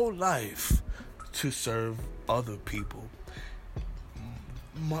their whole life to serve other people.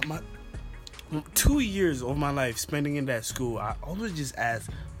 My 2 years of my life spending in that school, I always just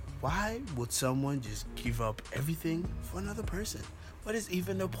ask, why would someone just give up everything for another person? What is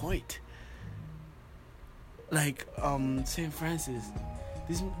even the point? Like St. Francis,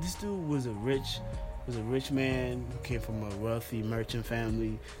 this dude was a rich man who came from a wealthy merchant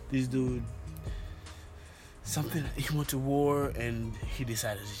family. This dude, he went to war and he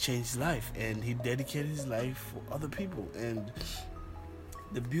decided to change his life, and he dedicated his life for other people. And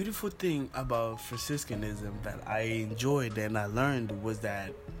the beautiful thing about Franciscanism that I enjoyed and I learned was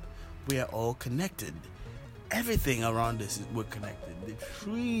that we are all connected. Everything around us we're connected. The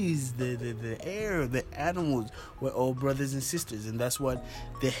trees, the air, the animals, we're all brothers and sisters, and that's what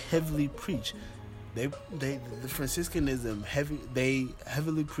they heavily preach. The Franciscanism they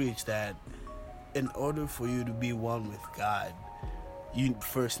heavily preach that in order for you to be one with God, you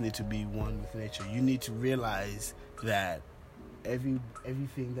first need to be one with nature. You need to realize that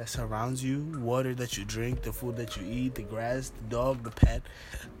everything that surrounds you, water that you drink, the food that you eat, the grass, the dog, the pet,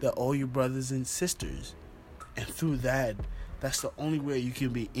 they're all your brothers and sisters. And through that's the only way you can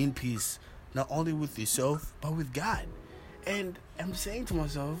be in peace, not only with yourself, but with God. And I'm saying to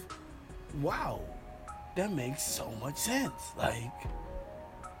myself, wow, that makes so much sense. Like,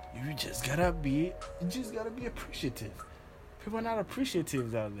 you just gotta be appreciative. People are not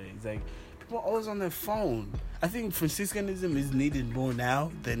appreciative nowadays. Like, people are always on their phone. I think Franciscanism is needed more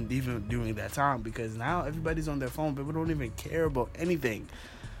now than even during that time, because now everybody's on their phone. People don't even care about anything.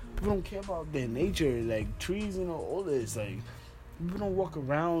 People don't care about their nature, like trees, all this. Like, people don't walk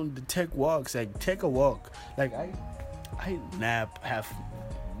around the tech walks. Like, take a walk. Like, I nap half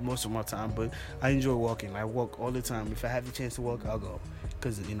most of my time, but I enjoy walking. I walk all the time. If I have the chance to walk, I'll go,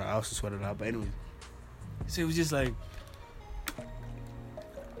 because I also sweat it out. But anyway, so it was just like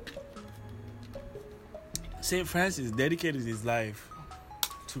St. Francis dedicated his life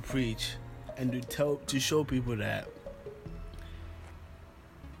to preach and to show people that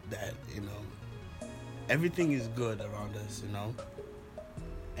everything is good around us,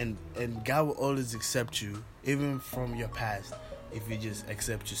 and God will always accept you, even from your past, if you just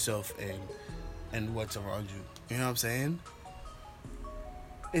accept yourself and what's around you. You know what I'm saying?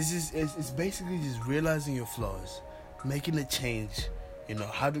 It's basically just realizing your flaws, making a change,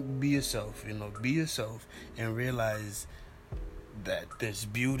 how to be yourself, and realize that there's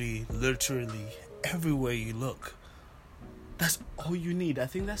beauty literally everywhere you look. That's all you need. I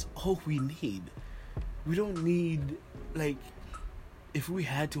think that's all we need. We don't need, like, if we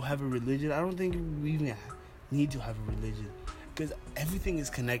had to have a religion, I don't think we even need to have a religion, because everything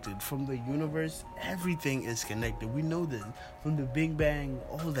is connected. From the universe, everything is connected. We know this. From the Big Bang,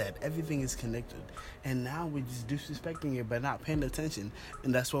 all that, everything is connected. And now we're just disrespecting it by not paying attention.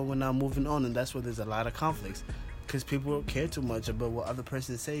 And that's why we're not moving on, and that's why there's a lot of conflicts. Because people don't care too much about what other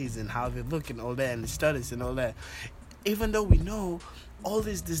person says and how they look and all that, and the status and all that. Even though we know all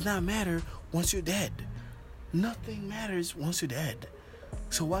this does not matter once you're dead. Nothing matters once you're dead.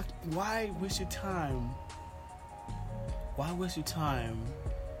 So why waste your time? Why waste your time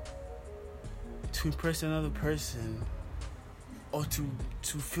to impress another person, or to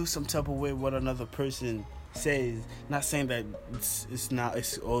feel some type of way what another person says? Not saying that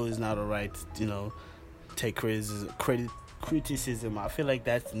it's always not alright, take criticism. I feel like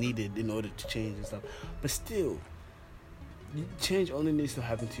that's needed in order to change and stuff. But still, change only needs to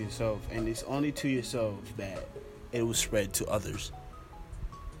happen to yourself, and it's only to yourself that it will spread to others.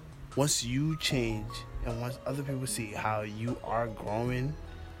 Once you change, and once other people see how you are growing,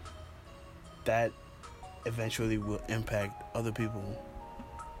 that eventually will impact other people.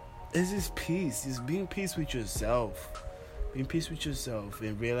 It's just peace. It's being peace with yourself. Being peace with yourself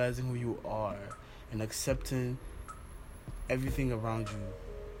and realizing who you are and accepting everything around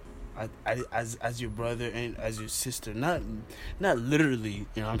you as your brother and as your sister. Not literally,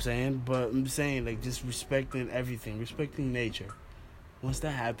 you know what I'm saying? But I'm saying, like, just respecting everything, respecting nature. Once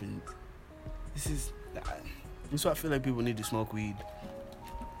that happens, this is why I feel like people need to smoke weed.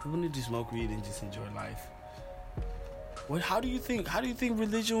 People need to smoke weed and just enjoy life. How do you think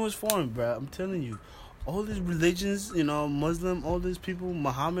religion was formed, bro? I'm telling you, all these religions, Muslim, all these people,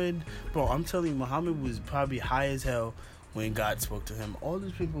 Muhammad, bro, I'm telling you, Muhammad was probably high as hell when God spoke to him. All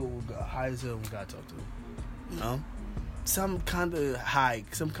these people were high as hell when God talked to him, some kind of high,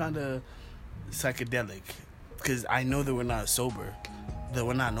 some kind of psychedelic, because I know that we're not sober, that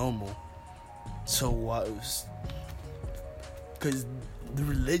we're not normal. So because the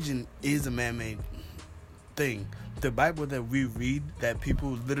religion is a man-made thing. The Bible that we read, that people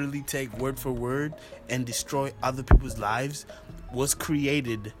literally take word for word and destroy other people's lives, was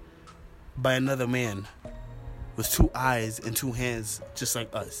created by another man with 2 eyes and 2 hands, just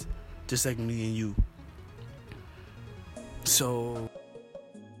like us, just like me and you. So